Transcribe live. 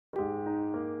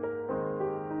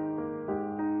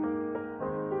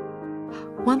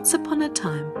Once upon a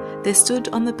time, there stood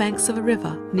on the banks of a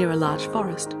river near a large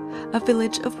forest a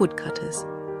village of woodcutters.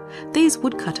 These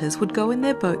woodcutters would go in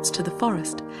their boats to the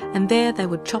forest, and there they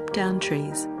would chop down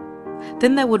trees.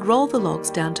 Then they would roll the logs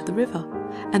down to the river,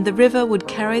 and the river would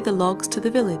carry the logs to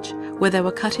the village, where they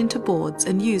were cut into boards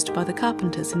and used by the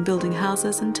carpenters in building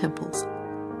houses and temples.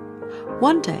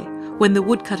 One day, when the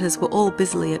woodcutters were all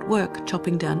busily at work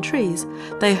chopping down trees,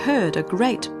 they heard a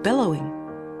great bellowing.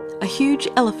 A huge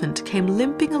elephant came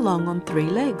limping along on 3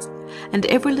 legs, and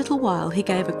every little while he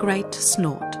gave a great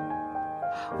snort.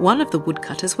 One of the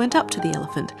woodcutters went up to the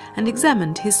elephant and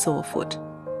examined his sore foot.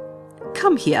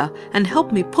 "Come here and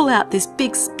help me pull out this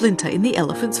big splinter in the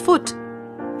elephant's foot,"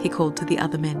 he called to the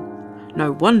other men.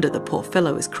 "No wonder the poor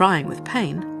fellow is crying with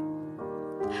pain."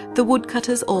 The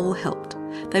woodcutters all helped.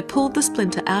 They pulled the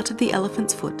splinter out of the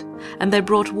elephant's foot, and they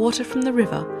brought water from the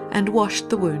river and washed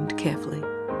the wound carefully.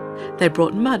 They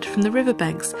brought mud from the river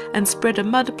banks and spread a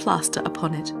mud plaster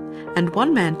upon it, and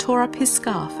one man tore up his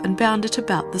scarf and bound it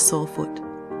about the sore foot.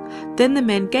 Then the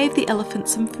men gave the elephant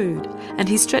some food, and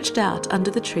he stretched out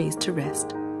under the trees to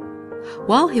rest.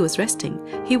 While he was resting,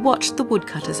 he watched the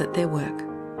woodcutters at their work.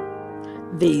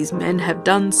 "These men have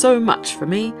done so much for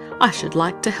me, I should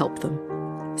like to help them,"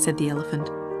 said the elephant.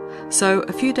 So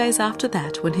a few days after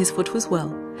that, when his foot was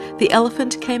well, the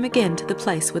elephant came again to the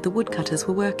place where the woodcutters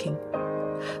were working.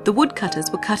 The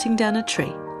woodcutters were cutting down a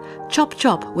tree. Chop,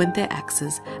 chop went their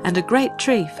axes, and a great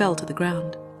tree fell to the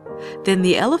ground. Then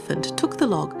the elephant took the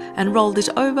log and rolled it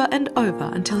over and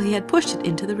over until he had pushed it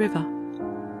into the river.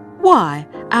 "Why,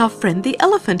 our friend the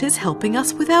elephant is helping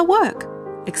us with our work!"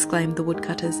 exclaimed the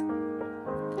woodcutters.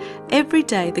 Every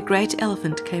day the great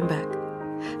elephant came back.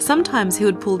 Sometimes he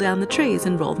would pull down the trees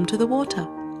and roll them to the water.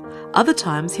 Other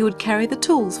times he would carry the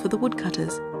tools for the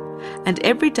woodcutters. And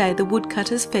every day the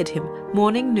woodcutters fed him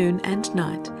morning, noon, and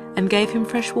night, and gave him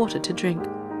fresh water to drink.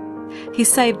 He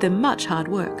saved them much hard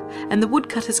work, and the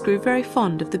woodcutters grew very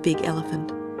fond of the big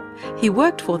elephant. He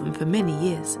worked for them for many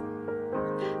years.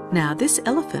 Now this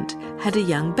elephant had a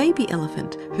young baby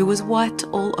elephant who was white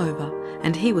all over,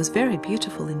 and he was very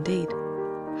beautiful indeed.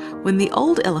 When the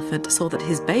old elephant saw that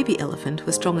his baby elephant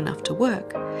was strong enough to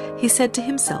work, he said to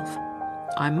himself,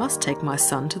 "I must take my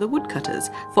son to the woodcutters,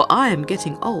 for I am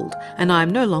getting old, and I am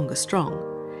no longer strong.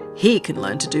 He can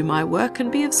learn to do my work and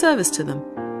be of service to them."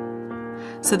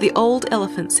 So the old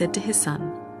elephant said to his son,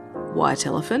 "White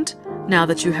elephant, now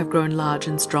that you have grown large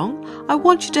and strong, I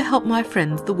want you to help my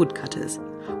friends the woodcutters.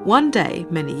 One day,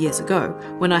 many years ago,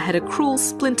 when I had a cruel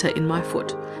splinter in my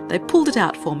foot, they pulled it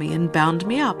out for me and bound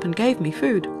me up and gave me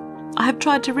food. I have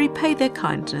tried to repay their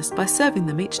kindness by serving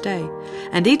them each day,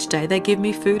 and each day they give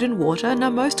me food and water and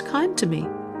are most kind to me.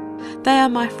 They are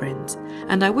my friends,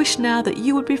 and I wish now that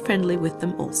you would be friendly with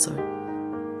them also."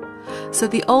 So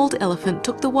the old elephant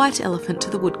took the white elephant to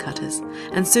the woodcutters,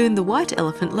 and soon the white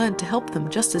elephant learned to help them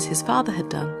just as his father had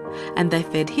done, and they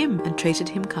fed him and treated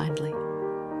him kindly.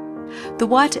 The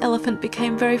white elephant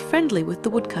became very friendly with the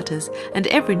woodcutters, and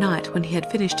every night when he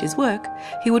had finished his work,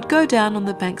 he would go down on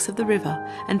the banks of the river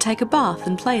and take a bath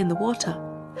and play in the water,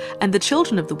 and the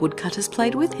children of the woodcutters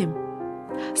played with him.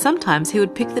 Sometimes he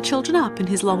would pick the children up in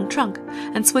his long trunk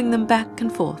and swing them back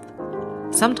and forth.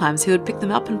 Sometimes he would pick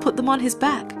them up and put them on his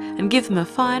back and give them a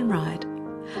fine ride,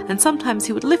 and sometimes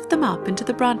he would lift them up into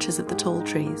the branches of the tall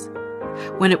trees.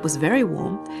 When it was very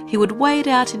warm, he would wade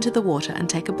out into the water and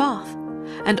take a bath,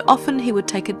 and often he would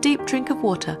take a deep drink of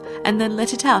water and then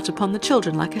let it out upon the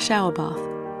children like a shower bath.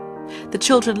 The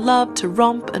children loved to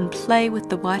romp and play with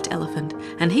the white elephant,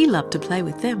 and he loved to play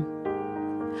with them.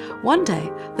 One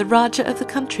day the Rajah of the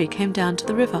country came down to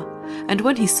the river, and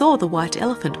when he saw the white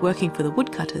elephant working for the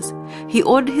woodcutters, he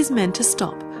ordered his men to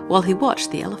stop while he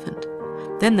watched the elephant.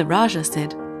 Then the Rajah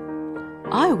said,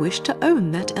 "I wish to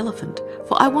own that elephant,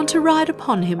 for I want to ride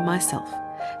upon him myself.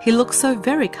 He looks so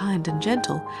very kind and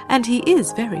gentle, and he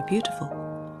is very beautiful."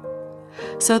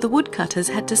 So the woodcutters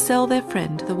had to sell their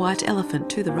friend the white elephant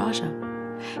to the Rajah.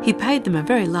 He paid them a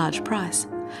very large price,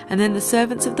 and then the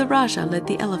servants of the Rajah led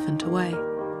the elephant away.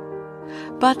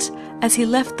 But as he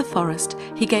left the forest,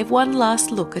 he gave one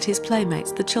last look at his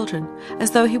playmates, the children,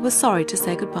 as though he was sorry to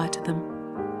say goodbye to them.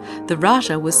 The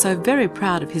Rajah was so very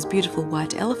proud of his beautiful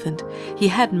white elephant, he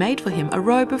had made for him a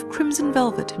robe of crimson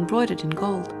velvet embroidered in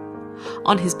gold.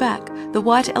 On his back, the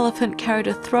white elephant carried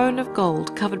a throne of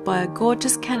gold covered by a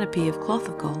gorgeous canopy of cloth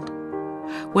of gold.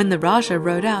 When the Rajah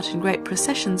rode out in great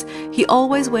processions, he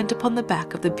always went upon the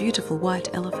back of the beautiful white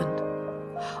elephant.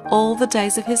 All the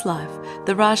days of his life,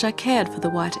 the Rajah cared for the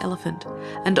white elephant,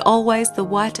 and always the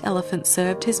white elephant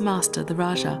served his master, the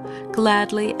Rajah,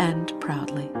 gladly and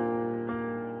proudly.